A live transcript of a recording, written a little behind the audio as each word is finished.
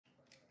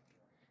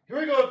Here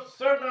we go.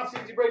 Starting off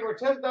CNC break number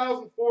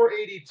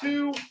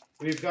 10,482.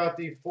 We've got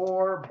the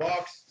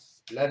 4-box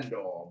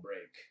Splendor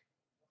break.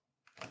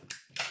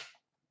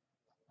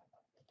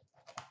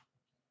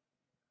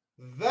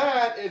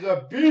 That is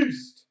a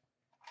beast.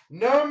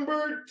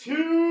 Number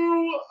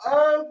 2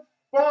 of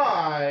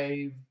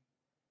 5.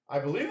 I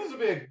believe this will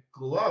be a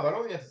glove. I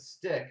don't think that's a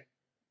stick.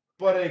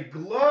 But a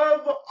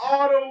glove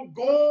auto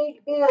gold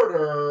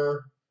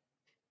border.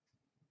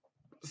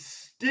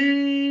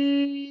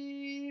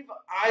 Steve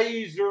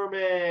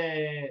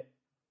Yzerman.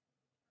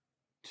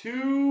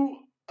 2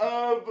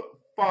 of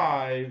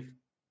 5.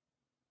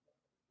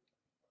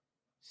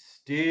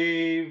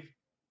 Steve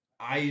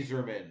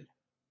Yzerman.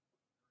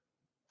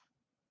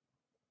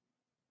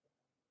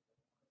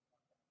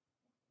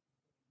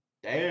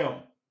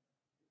 Damn.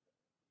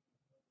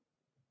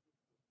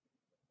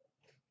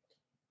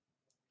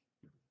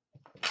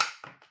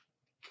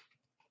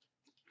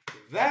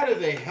 That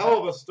is a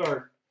hell of a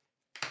start.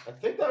 I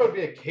think that would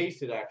be a case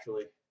hit,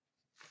 actually.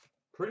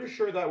 Pretty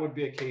sure that would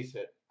be a case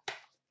hit.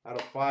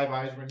 Out of 5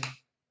 Yzerman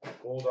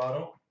gold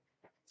auto.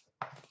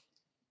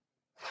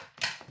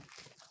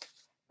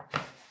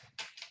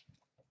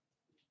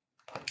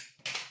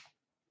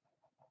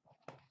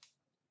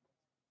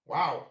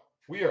 Wow,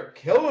 we are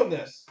killing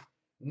this.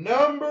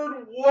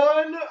 Numbered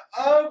 1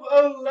 of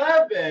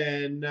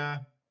 11.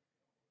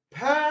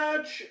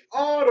 Patch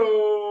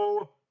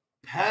auto,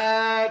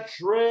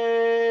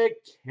 Patrick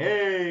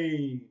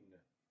Kane.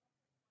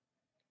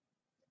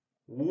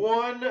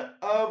 1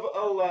 of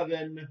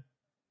 11,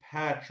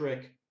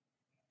 Patrick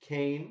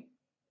Kane.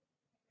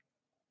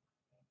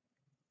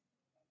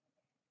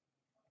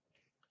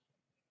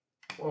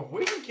 Well, if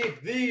we can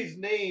keep these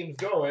names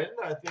going,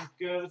 I think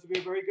this will be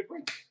a very good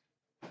break.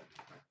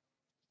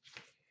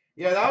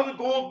 Yeah, that was a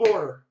gold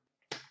border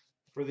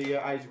for the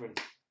Yzerman.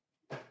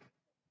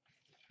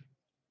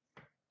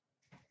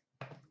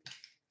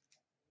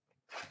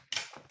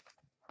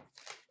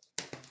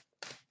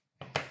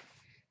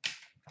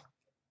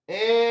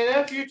 And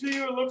F you to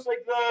you, it looks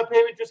like the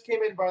payment just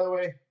came in, by the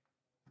way.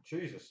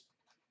 Jesus.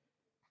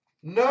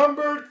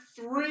 Number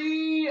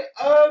 3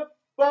 of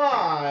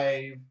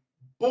 5.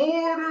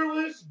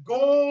 Borderless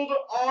gold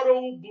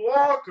auto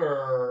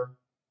blocker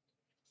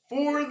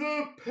for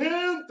the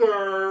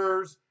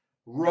Panthers,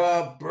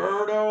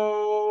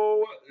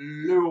 Roberto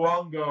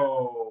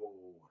Luongo.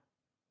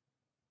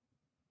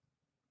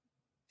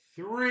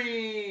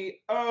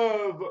 3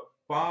 of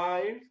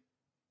 5,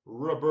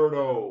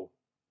 Roberto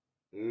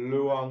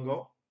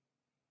Luongo.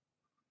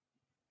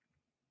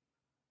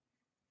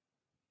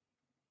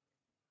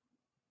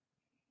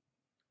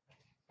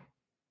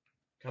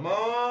 Come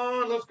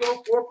on, let's go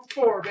 4 for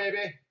 4,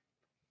 baby.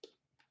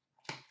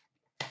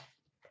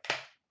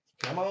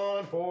 Come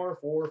on, 4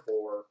 for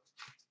 4.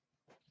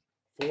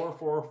 4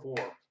 for 4.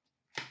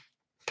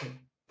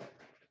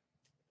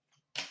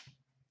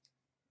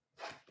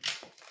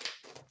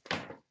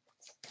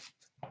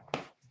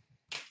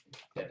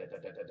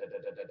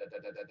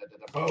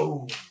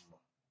 Boom.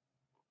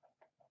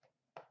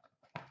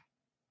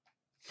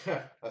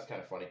 That's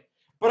kind of funny.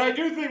 But I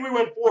do think we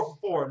went 4 for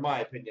 4, in my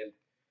opinion.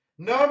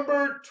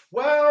 Number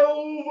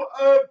 12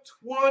 of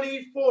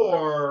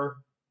 24.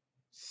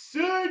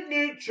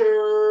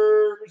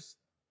 Signatures.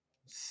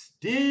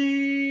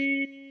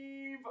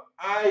 Steve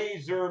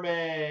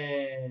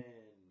Yzerman.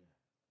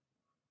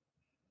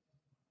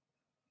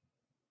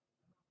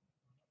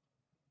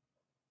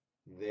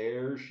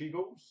 There she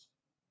goes.